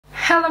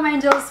Hello my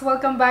angels,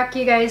 welcome back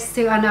you guys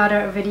to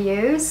another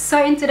video.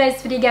 So in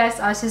today's video guys,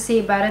 as you see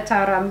by the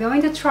title, I'm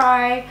going to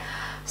try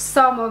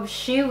some of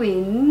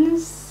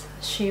Shewin's.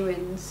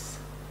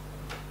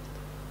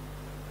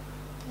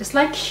 It's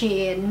like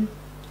Shein.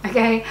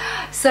 Okay,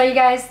 so you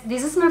guys,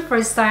 this is my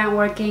first time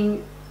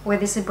working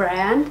with this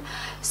brand.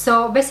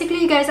 So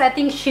basically you guys, I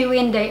think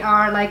Shewin, they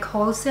are like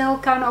wholesale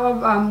kind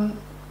of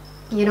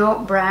you know,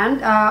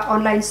 brand,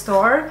 online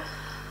store.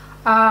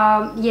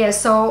 Yeah,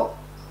 so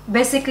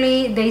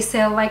basically they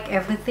sell like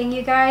everything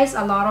you guys,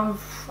 a lot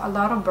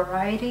of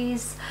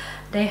varieties.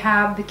 They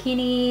have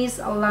bikinis,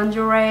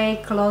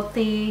 lingerie,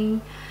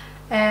 clothing,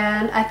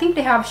 and I think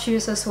they have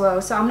shoes as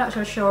well, so I'm not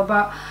so sure,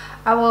 but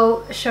I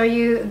will show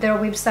you their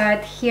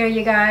website here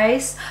you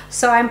guys.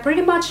 So I'm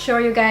pretty much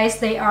sure you guys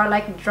they are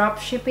like drop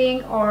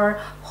shipping or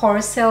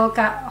wholesale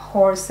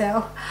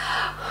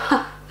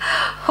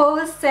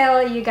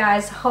you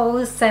guys,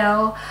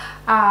 wholesale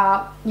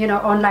you know,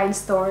 online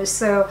stores.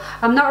 So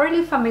I'm not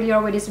really familiar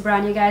with this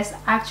brand you guys.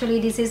 Actually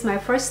this is my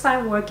first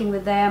time working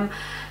with them,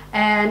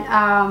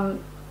 and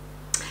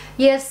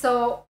yeah,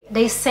 so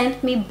they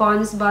sent me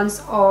bunch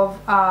of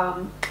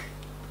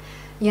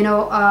you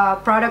know,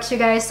 products you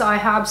guys. So I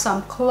have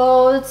some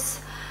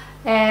clothes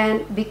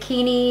and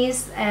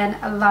bikinis and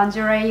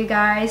lingerie you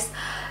guys.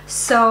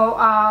 So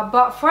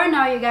but for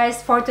now you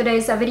guys, for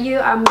today's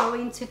video, I'm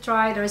going to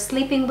try their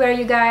sleeping wear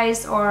you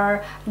guys,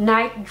 or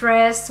night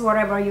dress,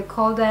 whatever you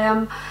call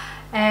them.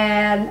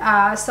 And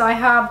so I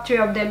have 3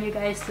 of them you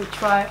guys to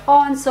try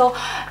on. So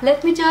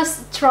let me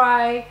just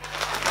try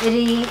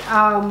the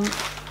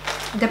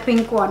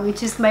pink one,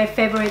 which is my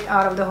favorite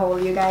out of the whole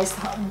you guys.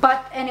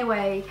 But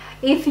anyway,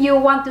 if you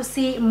want to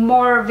see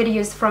more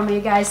videos from me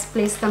you guys,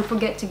 please don't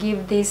forget to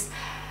give this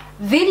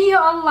video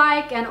a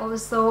like and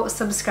also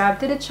subscribe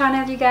to the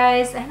channel you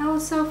guys, and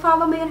also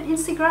follow me on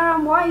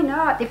Instagram. Why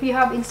not? If you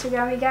have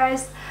Instagram you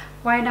guys,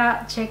 why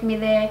not check me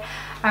there?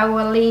 I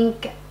will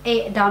link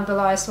it down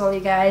below as well you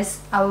guys,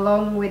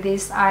 along with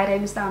these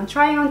items that I'm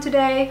trying on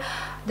today.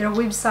 Their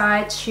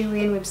website,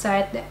 Shewin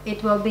website,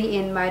 it will be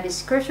in my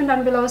description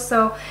down below.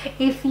 So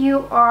if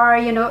you are,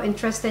 you know,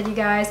 interested you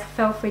guys,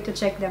 feel free to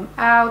check them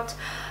out.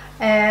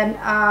 And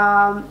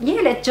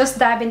yeah, let's just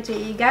dive into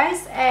it you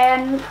guys,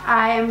 and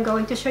I am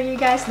going to show you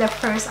guys the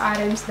first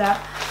items that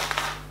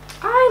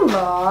I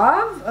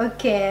love.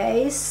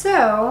 Okay,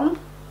 so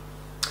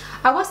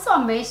I was so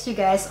amazed you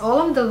guys,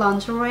 all of the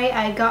lingerie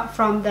I got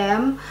from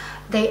them,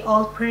 they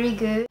all pretty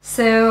good.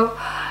 So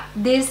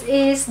this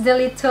is the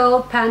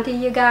little panty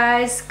you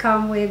guys,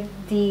 come with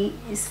the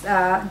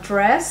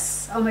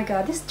dress. Oh my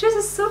god, this dress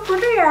is so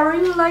pretty. I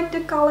really like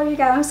the color you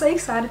guys. I'm so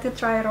excited to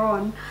try it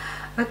on.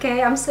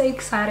 Okay, I'm so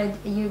excited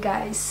you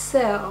guys.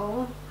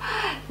 So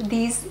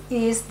this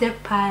is the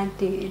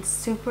panty. It's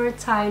super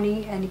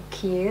tiny and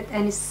cute,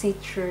 and it's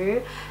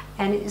see-through,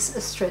 and it's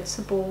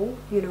stretchable,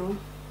 you know.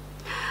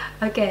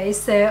 Okay,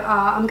 so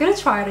I'm gonna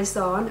try this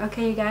on.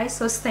 Okay you guys,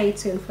 so stay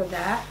tuned for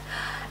that.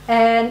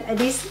 And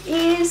this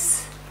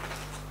is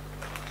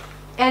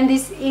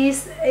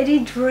the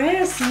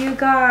dress you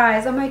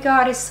guys. Oh my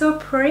god, it's so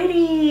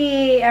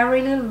pretty. I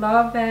really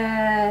love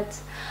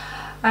it.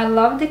 I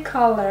love the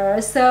color.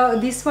 So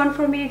this one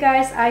for me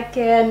guys, I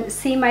can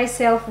see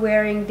myself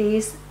wearing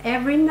this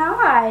every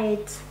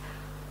night.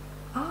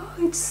 Oh,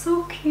 it's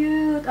so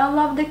cute. I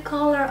love the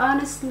color,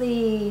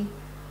 honestly.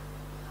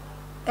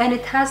 And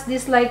it has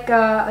this like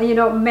you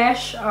know,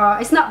 mesh,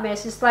 it's not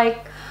mesh, it's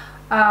like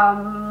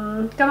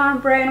come on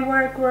brain,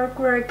 work,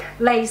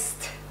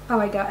 laced. Oh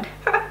my god.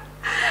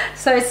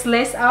 So it's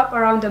laced up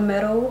around the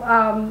middle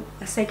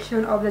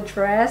section of the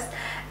dress,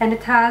 and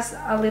it has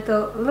a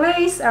little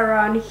lace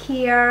around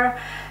here,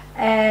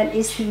 and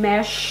it's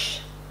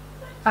mesh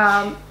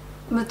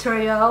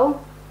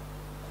material,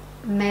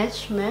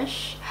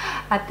 mesh.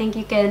 I think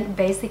you can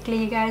basically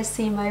you guys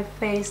see my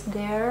face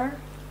there.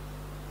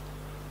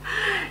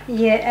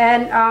 Yeah,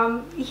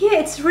 and yeah,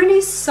 it's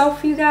really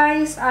soft you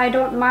guys. I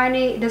don't mind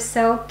it, the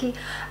silky,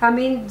 I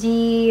mean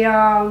the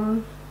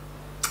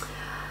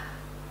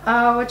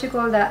what you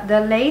call that,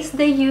 the lace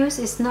they use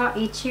is not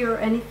itchy or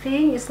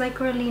anything. It's like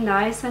really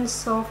nice and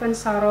soft and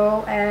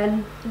subtle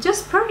and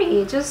just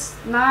pretty, just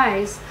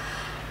nice.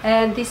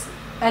 And this,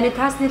 and it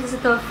has this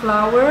little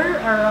flower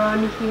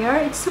around here.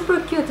 It's super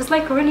cute. It's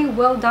like really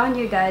well done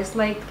you guys.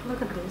 Like,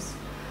 look at this.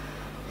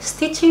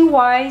 Stitching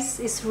wise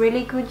is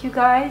really good you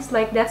guys.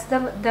 Like, that's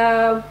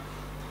the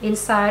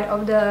inside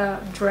of the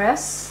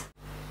dress.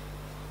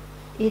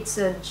 It's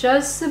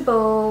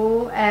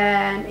adjustable,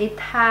 and it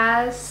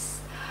has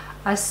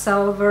a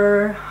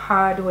silver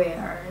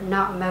hardware,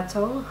 not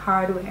metal,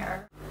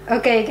 hardware.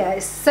 Okay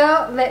guys,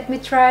 so let me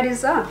try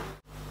this on.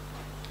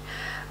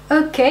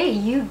 Okay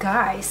you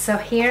guys, so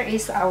here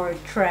is our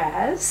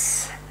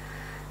dress.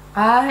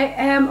 I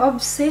am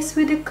obsessed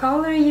with the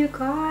color you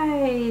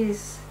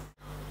guys.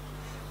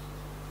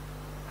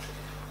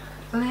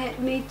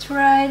 Let me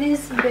try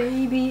this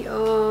baby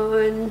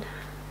on.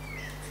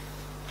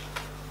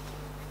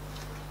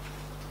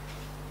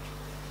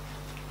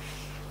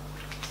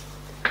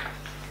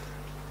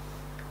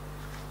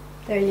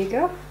 There you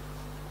go.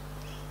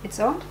 it's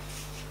on,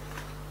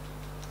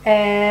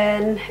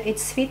 and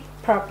it's fit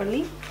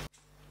properly.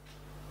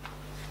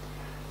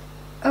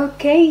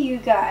 Okay, you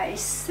guys,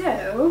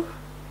 so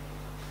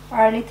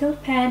our little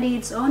panty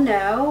is on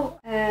now,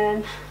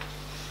 and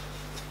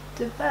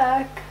the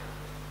back.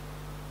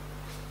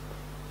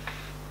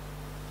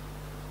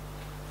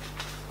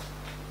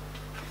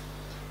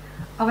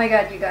 Oh my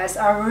god, you guys,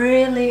 I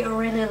really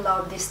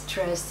love this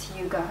dress,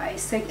 you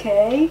guys.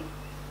 Okay,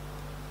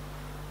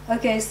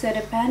 so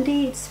the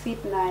panty, it's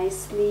fit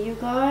nicely, you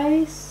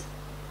guys.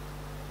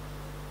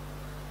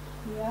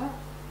 Yeah,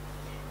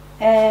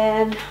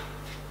 and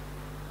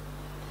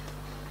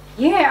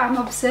yeah, I'm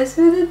obsessed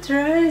with the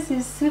dress.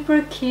 It's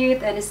super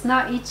cute and it's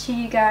not itchy,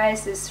 you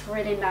guys. It's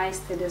really nice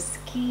to the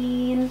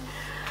skin.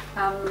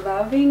 I'm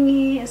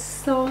loving it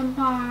so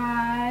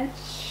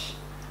much.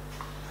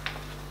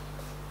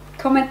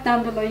 Comment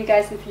down below, you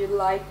guys, if you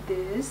like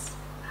this,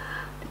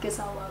 because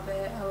I love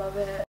it. I love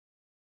it.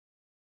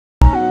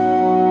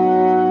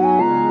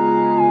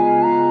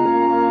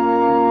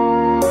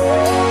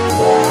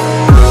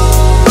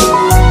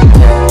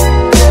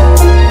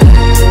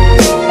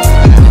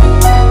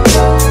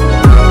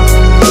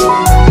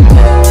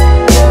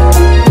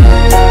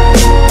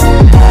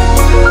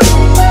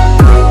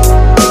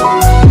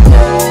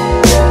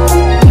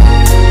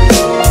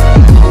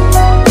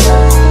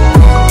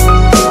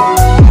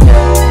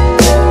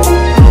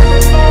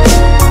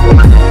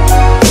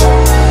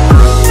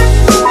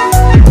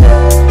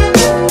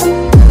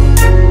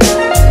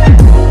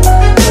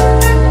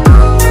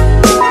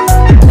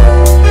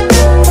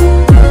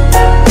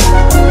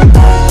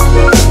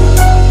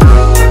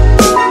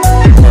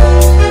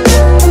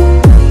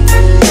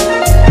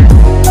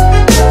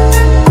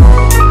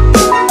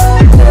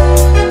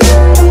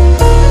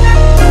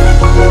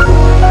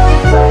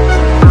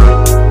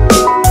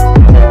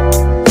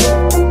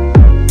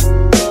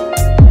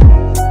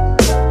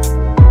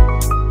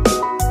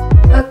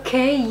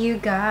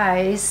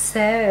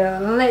 So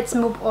let's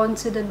move on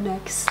to the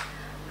next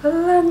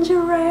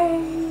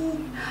lingerie.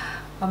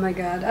 Oh my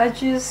god,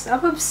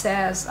 I'm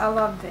obsessed. I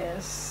love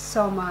this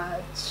so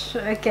much.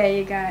 Okay,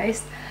 you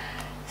guys,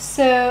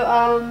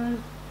 so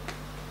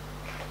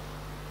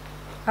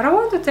I don't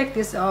want to take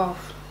this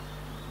off.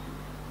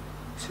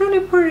 It's really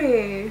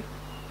pretty.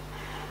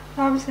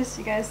 I'm obsessed,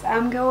 you guys.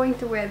 I'm going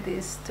to wear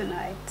this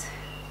tonight.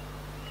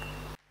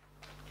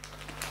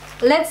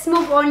 Let's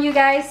move on, you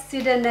guys,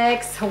 to the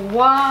next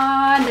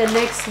one.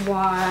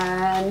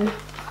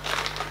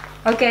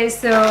 Okay,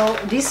 so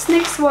this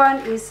next one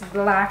is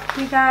black,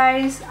 you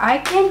guys. I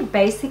can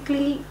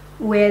basically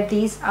wear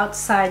these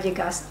outside, you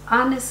guys.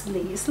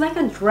 Honestly, it's like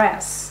a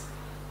dress.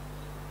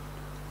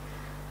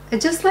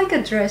 It's just like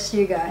a dress,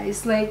 you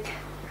guys. Like,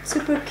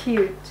 super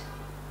cute.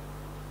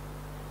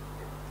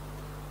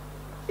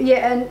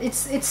 Yeah, and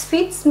it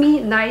fits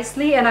me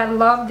nicely, and I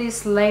love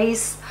this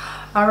lace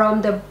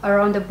around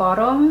the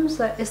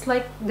bottoms. It's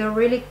like they're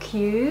really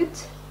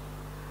cute.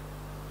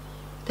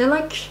 They're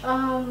like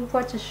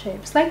what's the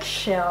shape? It's like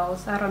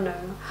shells, I don't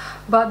know,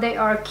 but they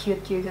are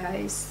cute, you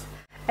guys.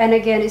 And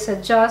again, it's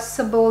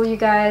adjustable, you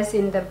guys,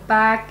 in the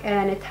back,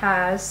 and it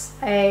has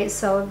a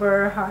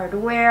silver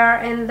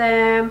hardware in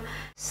them.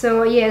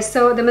 So yeah,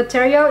 so the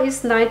material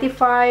is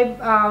 95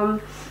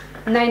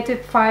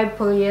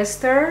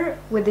 polyester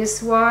with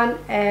this one,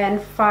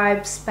 and 5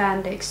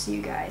 spandex,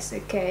 you guys.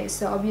 Okay,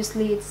 so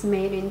obviously it's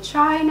made in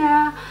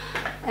China,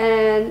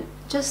 and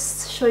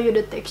just show you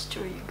the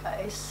texture, you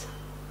guys.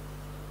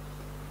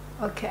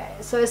 Okay,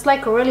 so it's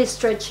like a really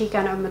stretchy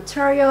kind of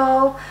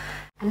material,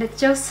 and let's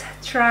just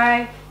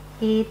try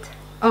it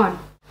on.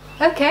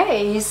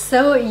 Okay,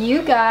 so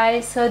you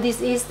guys, so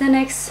this is the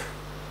next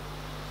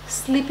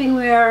sleeping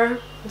wear.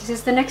 This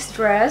is the next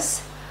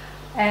dress.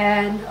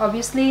 And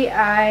obviously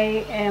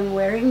I am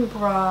wearing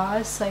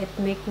bras, so it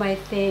make my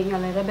thing a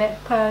little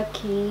bit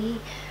perky.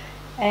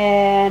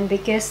 And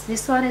because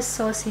this one is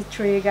so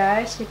see-through, you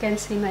guys, you can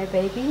see my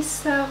baby,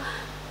 so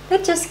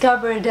let's just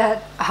cover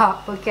that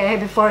up, okay,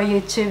 before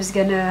YouTube's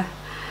gonna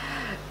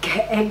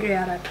get angry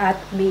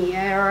at me.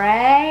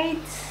 Alright,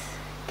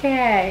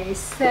 okay,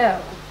 so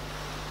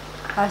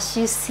as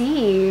you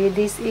see,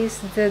 this is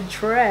the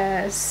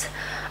dress.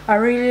 I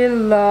really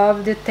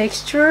love the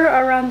texture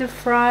around the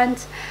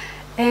front,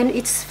 and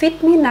it's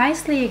fit me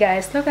nicely, you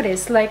guys. Look at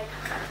this. Like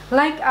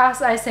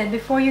as I said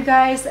before, you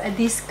guys,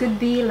 this could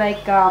be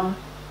like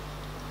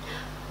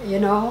you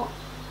know,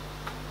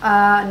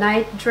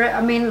 night dress,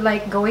 I mean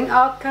like going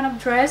out kind of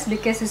dress,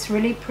 because it's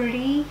really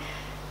pretty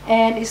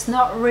and it's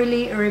not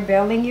really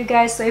rebelling, you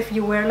guys. So if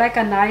you wear like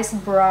a nice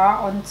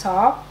bra on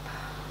top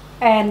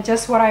and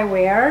just what I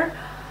wear,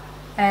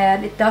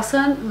 and it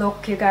doesn't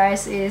look, you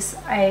guys, is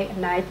a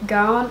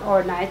nightgown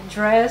or night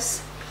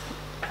dress.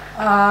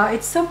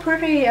 It's so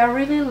pretty. I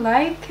really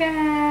like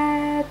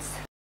it.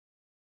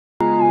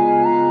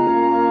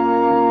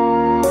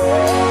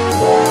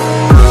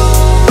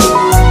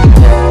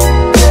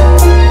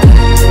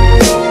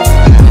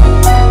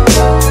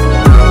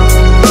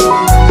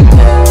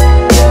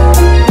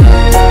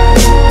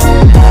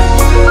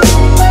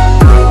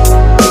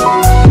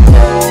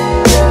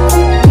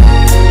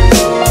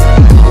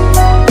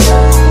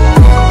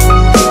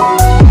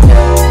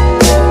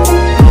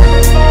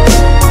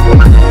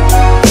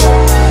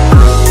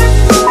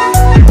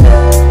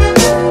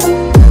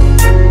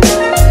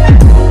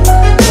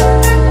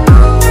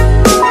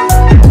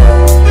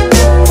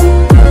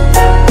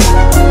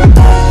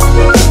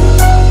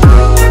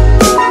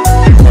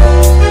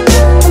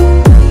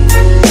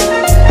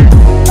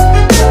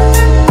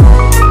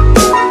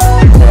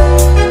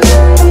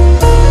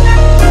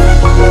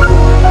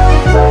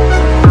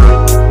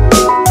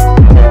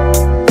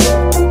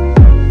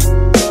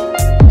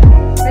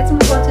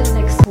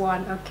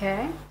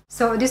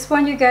 this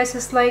one, you guys,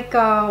 is like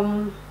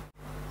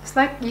it's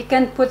like you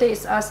can put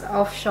it as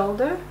off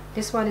shoulder.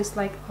 This one is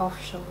like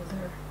off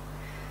shoulder.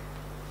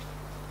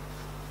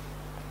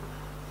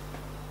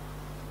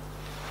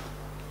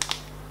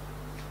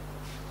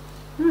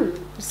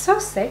 It's so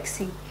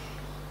sexy.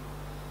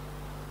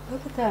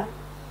 Look at that.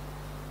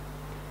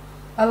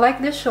 I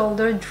like the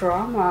shoulder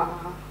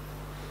drama.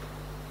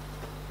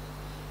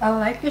 I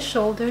like the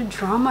shoulder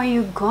drama,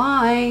 you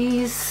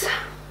guys.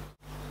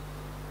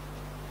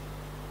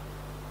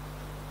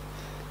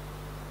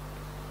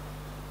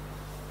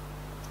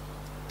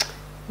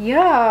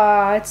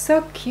 Yeah, it's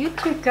so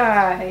cute, you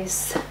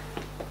guys.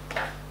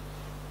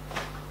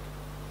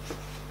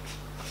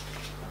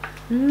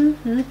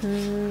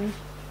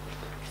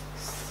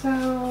 So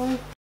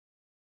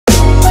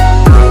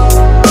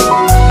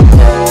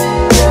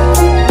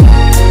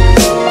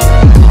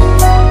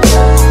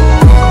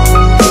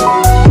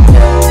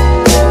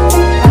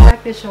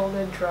the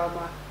shoulder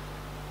drama.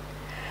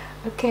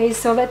 Okay,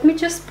 so let me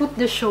just put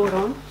the short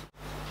on.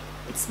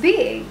 It's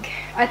big.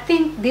 I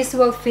think this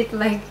will fit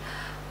like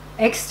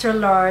extra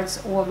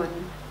large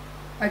woman.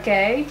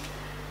 Okay,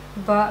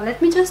 but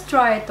let me just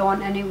try it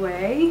on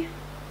anyway.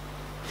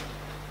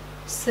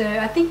 So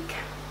I think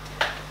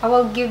I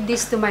will give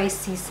this to my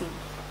CC.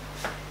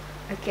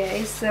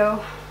 Okay,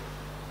 so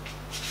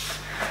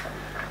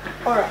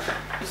alright,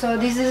 so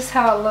this is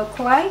how it look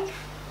like.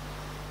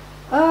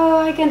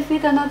 Oh, I can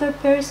fit another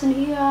person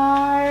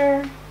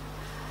here.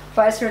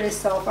 But it's really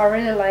soft. I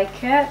really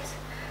like it.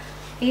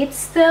 It's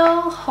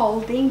still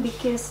holding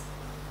because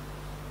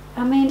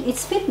I mean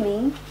it's fit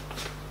me,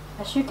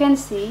 as you can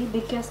see,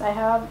 because I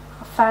have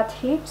fat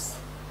hips,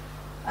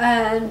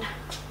 and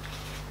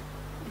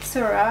it's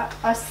alright.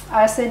 As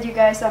I said, you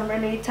guys, I'm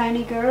really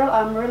tiny girl.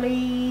 I'm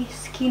really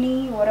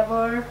skinny,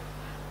 whatever,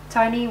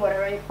 tiny,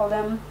 whatever you call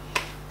them.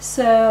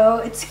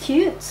 So it's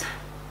cute.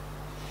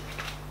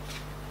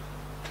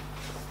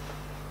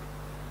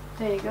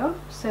 There you go.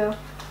 So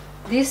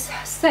this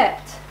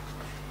set,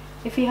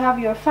 if you have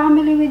your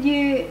family with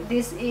you,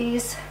 this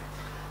is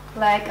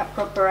like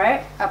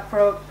appropriate,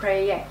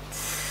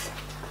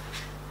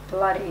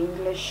 bloody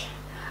English,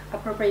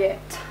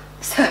 appropriate.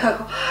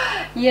 So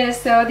yeah,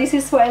 so this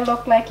is what I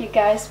look like, you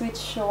guys, with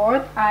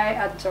short. I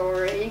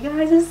adore it, you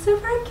guys. It's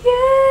super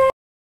cute.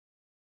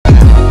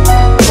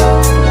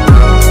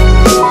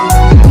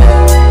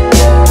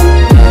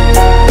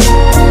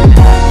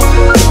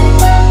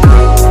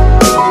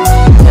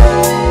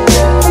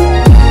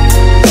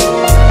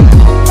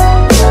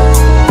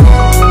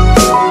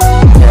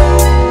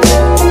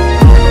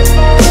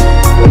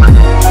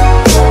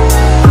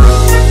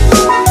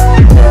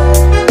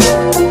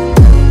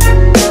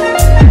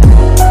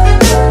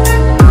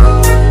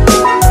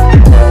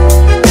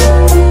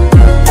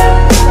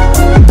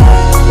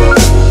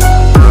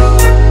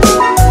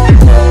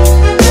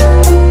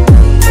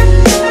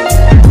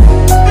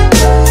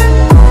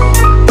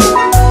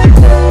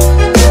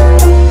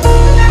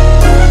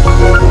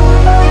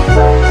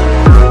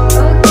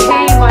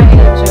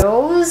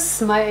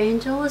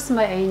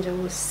 My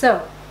angels.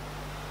 So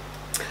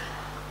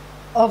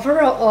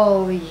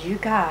overall, you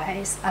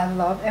guys, I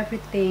love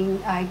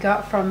everything I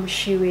got from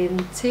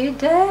Shewin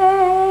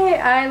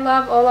today. I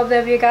love all of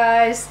them, you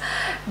guys.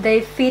 They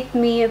fit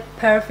me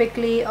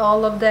perfectly,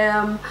 all of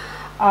them.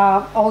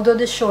 Although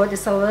the short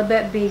is a little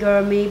bit bigger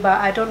on me, but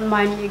I don't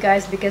mind, you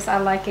guys, because I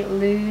like it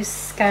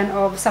loose, kind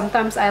of.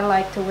 Sometimes I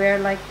like to wear,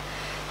 like,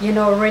 you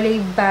know, really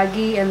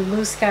baggy and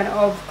loose kind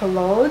of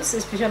clothes,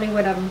 especially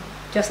when I'm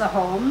just at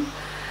home,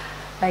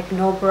 like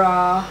no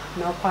bra,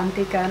 no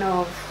panty kind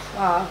of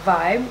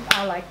vibe.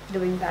 I like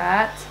doing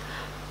that.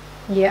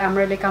 Yeah, I'm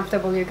really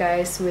comfortable, you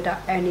guys, without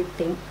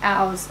anything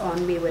else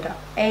on me, without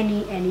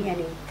any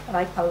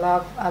like I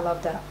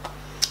love that.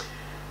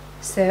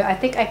 So I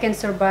think I can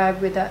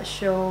survive with that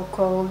show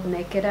called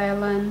Naked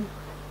Island,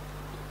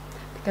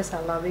 because I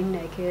love being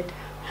naked.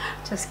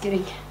 Just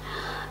kidding.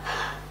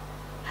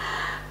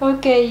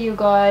 Okay, you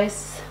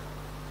guys,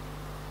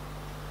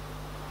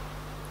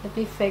 let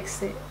me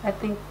fix it. I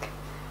think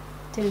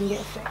didn't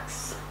get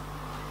fixed.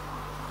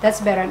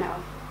 That's better now.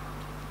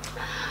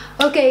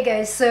 Okay,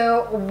 guys,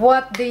 so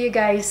what do you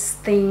guys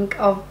think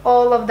of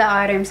all of the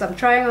items I'm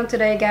trying on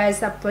today,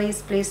 guys?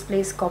 Please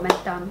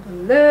comment down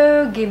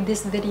below. Give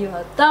this video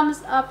a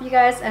thumbs up, you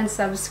guys, and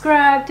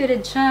subscribe to the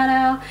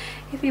channel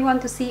if you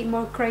want to see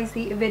more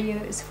crazy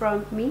videos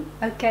from me.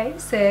 Okay,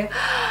 so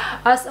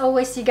as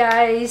always, you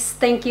guys,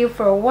 thank you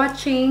for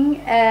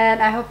watching,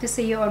 and I hope to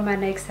see you on my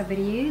next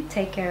video.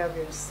 Take care of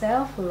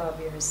yourself,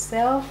 love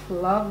yourself,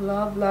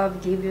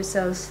 love, give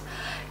yourself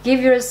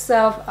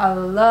a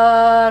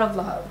lot of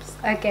loves.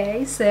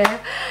 Okay, so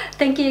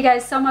thank you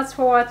guys so much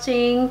for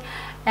watching,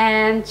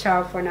 and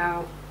ciao for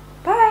now.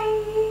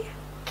 Bye.